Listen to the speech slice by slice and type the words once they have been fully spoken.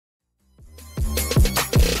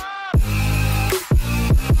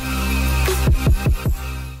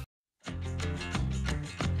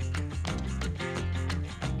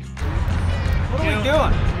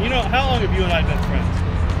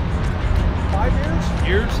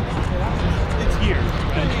Years? Yeah. It's years,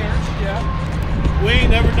 right? 10 years, yeah. We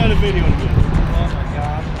ain't never done a video together. Oh my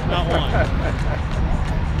God. Not one.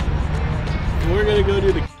 We're gonna go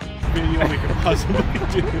do the video we could possibly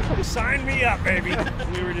do. Sign me up, baby.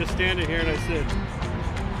 We were just standing here and I said,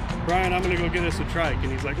 Brian, I'm gonna go get us a trike.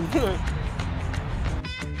 And he's like,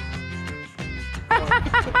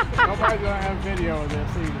 Nobody's gonna have video of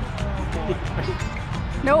this either.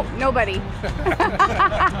 Nope, nobody.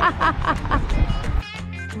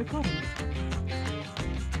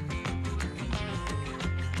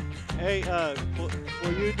 hey,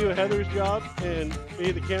 will you do Heather's job and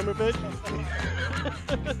be the camera bitch?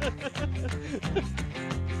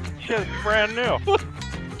 Shit's brand new.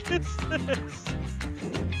 It's this.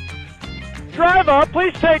 Driver,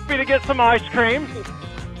 please take me to get some ice cream.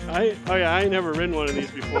 Oh yeah, I ain't never ridden one of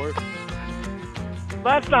these before.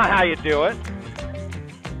 That's not how you do it.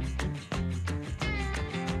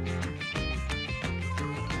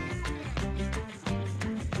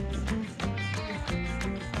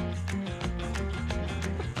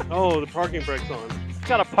 Oh, the parking brake's on. It's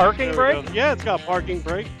got a parking There we brake? go. Yeah, it's got a parking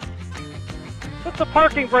brake. What's a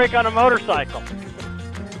parking brake on a motorcycle?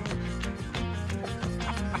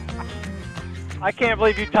 I can't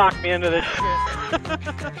believe you talked me into this shit.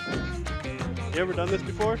 You ever done this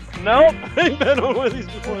before? Nope. I ain't been on one of these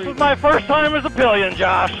before. This is my first time as a pillion,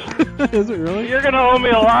 Josh. Is it really? You're gonna owe me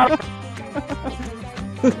a lot.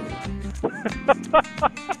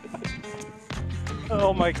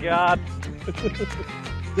 Oh my God.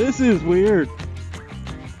 This is weird.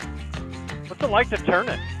 What's it like to turn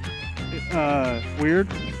it? Weird.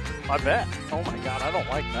 I bet. Oh my God, I don't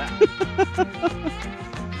like that.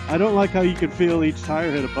 I don't like how you can feel each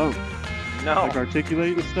tire hit a bump. No. Like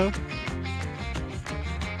articulate and stuff.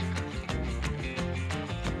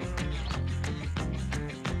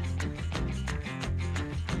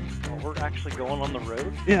 Oh, we're actually going on the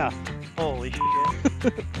road? Yeah. Holy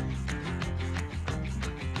shit.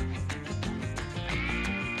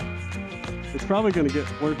 It's probably going to get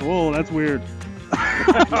worse. Whoa, that's weird.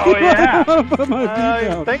 Oh yeah. Put my feet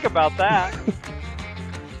down. Think about that.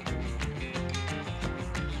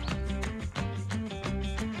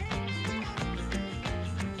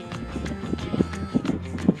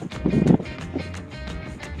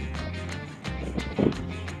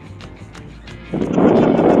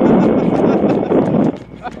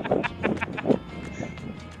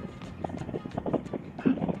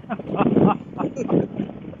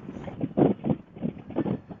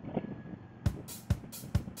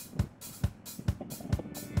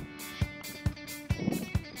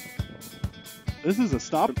 This is a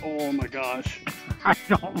stop. Oh my gosh. I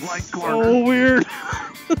don't like corners. So weird.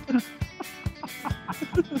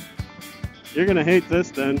 You're going to hate this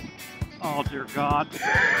then. Oh dear God.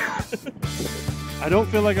 I don't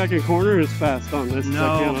feel like I can corner as fast on this as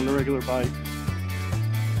I can on the regular bike.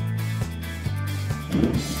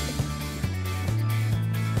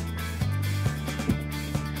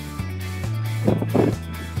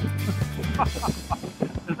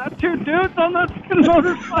 Is that two dudes on this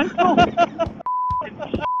motorcycle?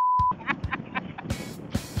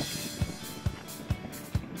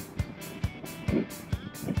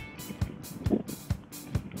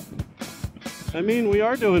 I mean, we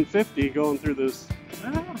are doing 50 going through this.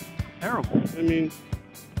 Terrible. I mean,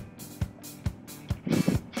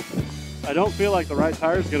 I don't feel like the right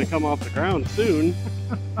tire is going to come off the ground soon.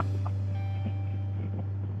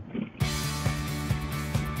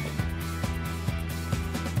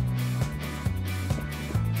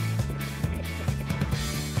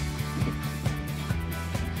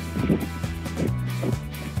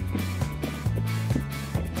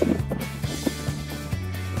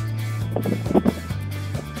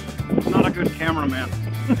 Not a good cameraman.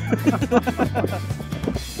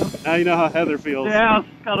 Now you know how Heather feels. Yeah,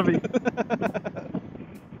 it's gotta be.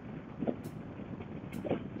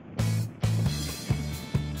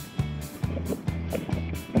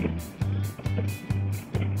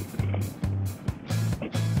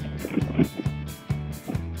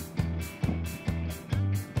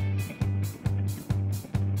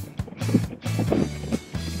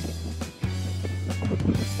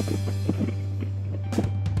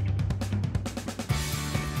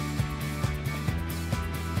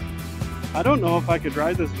 I don't know if I could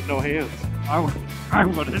ride this with no hands. I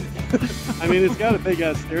wouldn't. I mean, it's got a big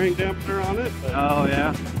ass steering dampener on it, but Oh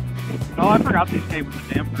yeah. Oh, I forgot these came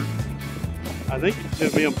with a damper. I think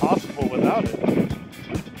it'd be impossible without it.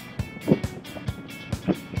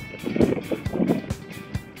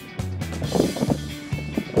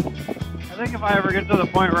 I think if I ever get to the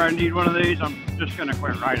point where I need one of these, I'm just gonna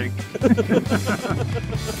quit riding.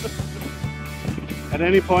 At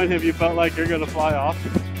any point, have you felt like you're going to fly off?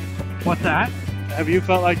 What's that? Have you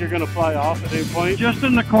felt like you're going to fly off at any point? Just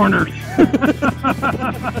in the corners.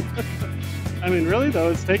 I mean, really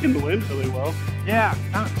though, it's taking the wind really well. Yeah,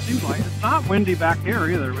 kind of seems like it's not windy back here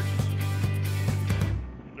either. Which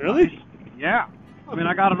is Really? nice. Yeah. I mean,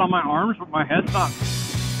 I got it on my arms, but my head's not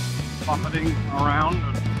buffeting around.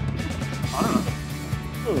 I don't know.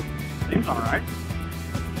 Oh. Seems all right.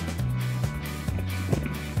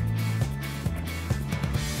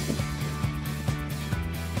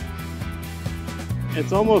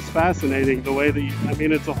 It's almost fascinating the way that I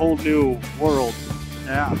mean, it's a whole new world.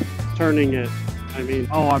 Yeah. Turning it. I mean.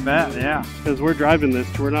 Oh, I bet. Yeah. Because we're driving this,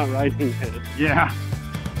 we're not riding it. Yeah.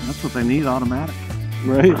 That's what they need, automatic.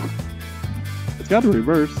 Right. It's got to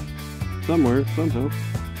reverse somewhere, somehow.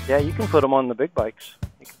 Yeah, you can put them on the big bikes.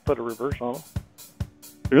 You can put a reverse on them.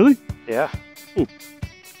 Really? Yeah.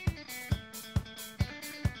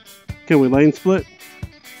 Can we lane split?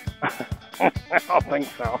 I don't think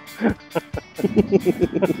so.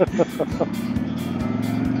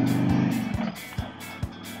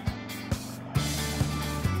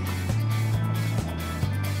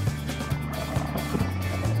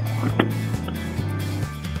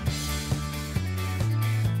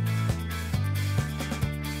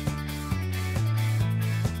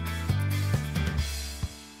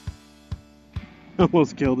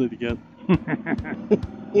 Almost killed it again.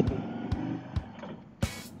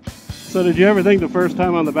 So did you ever think the first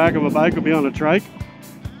time on the back of a bike would be on a trike?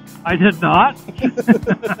 I did not.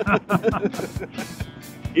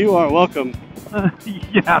 You are welcome.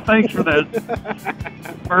 Yeah, thanks for this.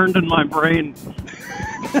 Burned in my brain.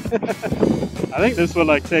 I think this would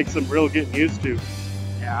like take some real getting used to.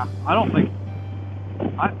 Yeah, I don't think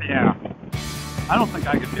I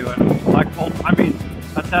could do it. Like, well, I mean,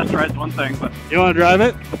 a test ride's one thing, but You want to drive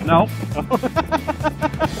it? no.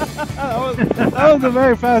 That was a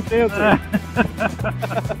very fast answer.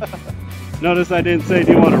 Notice I didn't say,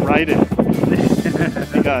 do you want to ride it?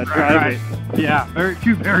 You gotta drive it. Yeah,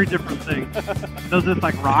 two very different things. Does this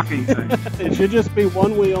like rocking thing? It should just be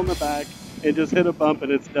one wheel in the back and just hit a bump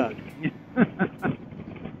and it's done.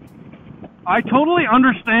 I totally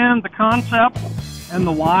understand the concept and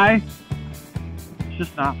the why. It's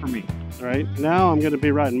just not for me. Right? Now I'm going to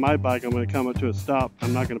be riding my bike. I'm going to come up to a stop.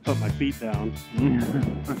 I'm not going to put my feet down.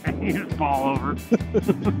 You just fall over.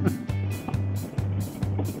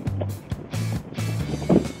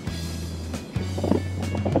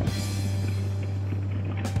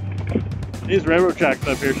 These railroad tracks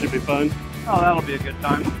up here should be fun. Oh, that'll be a good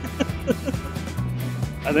time.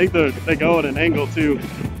 I think they go at an angle too.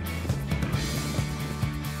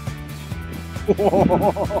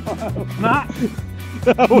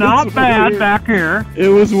 Not bad weird. back here. It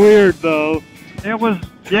was weird though. It was,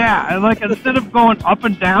 yeah, and like instead of going up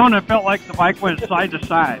and down, it felt like the bike went side to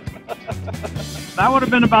side. That would have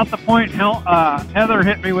been about the point Heather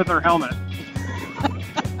hit me with her helmet.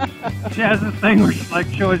 She has this thing where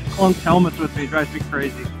she always clunks helmets with me. It drives me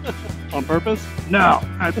crazy. On purpose? No,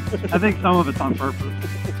 I think some of it's on purpose.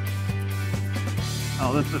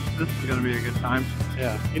 Oh, this is going to be a good time.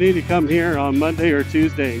 Yeah. You need to come here on Monday or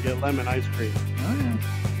Tuesday and get lemon ice cream. Oh, yeah.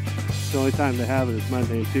 The only time they have it is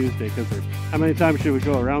Monday and Tuesday because how many times should we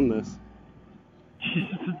go around this?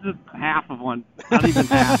 Just half of one. Not even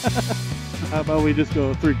half. How about we just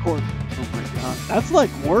go 3/4? Oh my God. That's like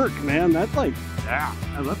work, man. That's like, Yeah,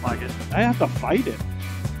 I look like it. I have to fight it.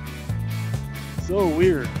 So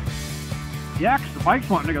weird. Yeah, because the bike's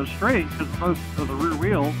wanting to go straight because both of the rear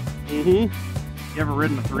wheels. Mm-hmm. You ever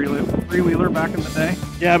ridden a three-wheeler back in the day?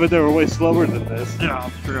 Yeah, but they were way slower than this. Yeah,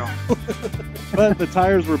 that's true. But the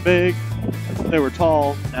tires were big. They were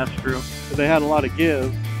tall. That's true. They had a lot of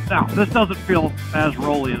give. Now, this doesn't feel as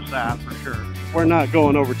rolly as that, for sure. We're not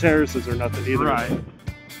going over terraces or nothing either. Right.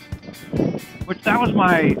 Which, that was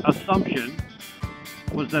my assumption,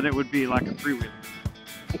 was that it would be like a three-wheeler.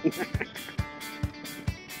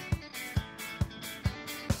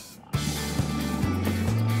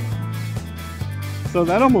 So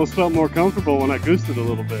that almost felt more comfortable when I goosed it a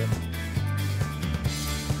little bit.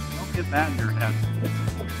 Don't get that in your head.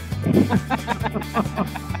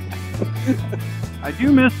 I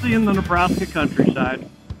do miss seeing the Nebraska countryside.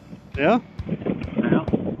 Yeah? Yeah.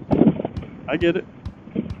 I get it.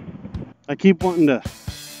 I keep wanting to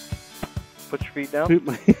Put your feet down. poop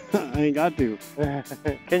my... I ain't got to.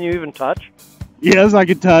 Can you even touch? Yes, I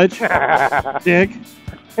can touch. Dick.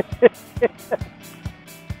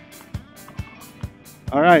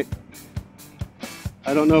 All right.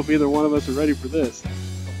 I don't know if either one of us are ready for this,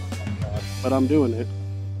 but I'm doing it.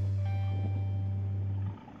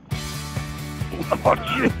 Oh,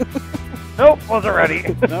 shit. Nope, wasn't ready.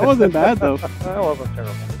 That wasn't bad though. That wasn't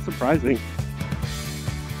terrible. That's surprising.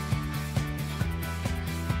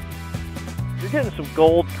 You're getting some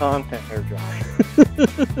gold content there, Josh.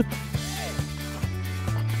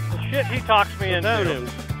 The shit he talks me into. Down him.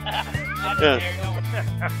 Yeah.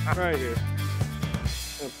 Right here.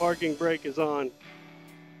 The parking brake is on.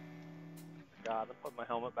 God, I put my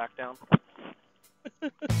helmet back down.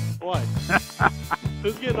 Why?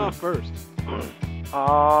 Who's getting off first?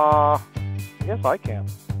 I guess I can.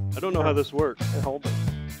 I don't know how this works. And hold it.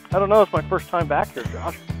 I don't know. It's my first time back here,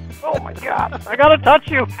 Josh. Oh my God! I gotta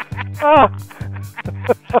touch you. Oh.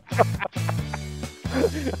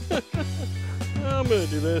 I'm gonna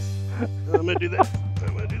do this. I'm gonna do this.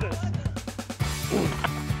 I'm gonna do this.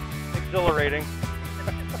 Exhilarating.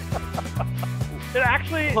 It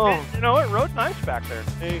actually, it rode nice back there.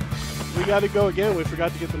 Hey, we got to go again. We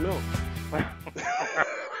forgot to get the milk.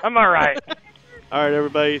 I'm all right. All right,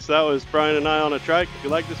 everybody. So that was Brian and I on a trike. If you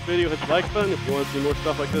like this video, hit the like button. If you want to see more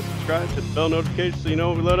stuff like this, subscribe. Hit the bell notification so you know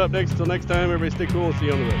when we load up next. Until next time, everybody stay cool and see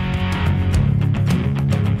you on the road.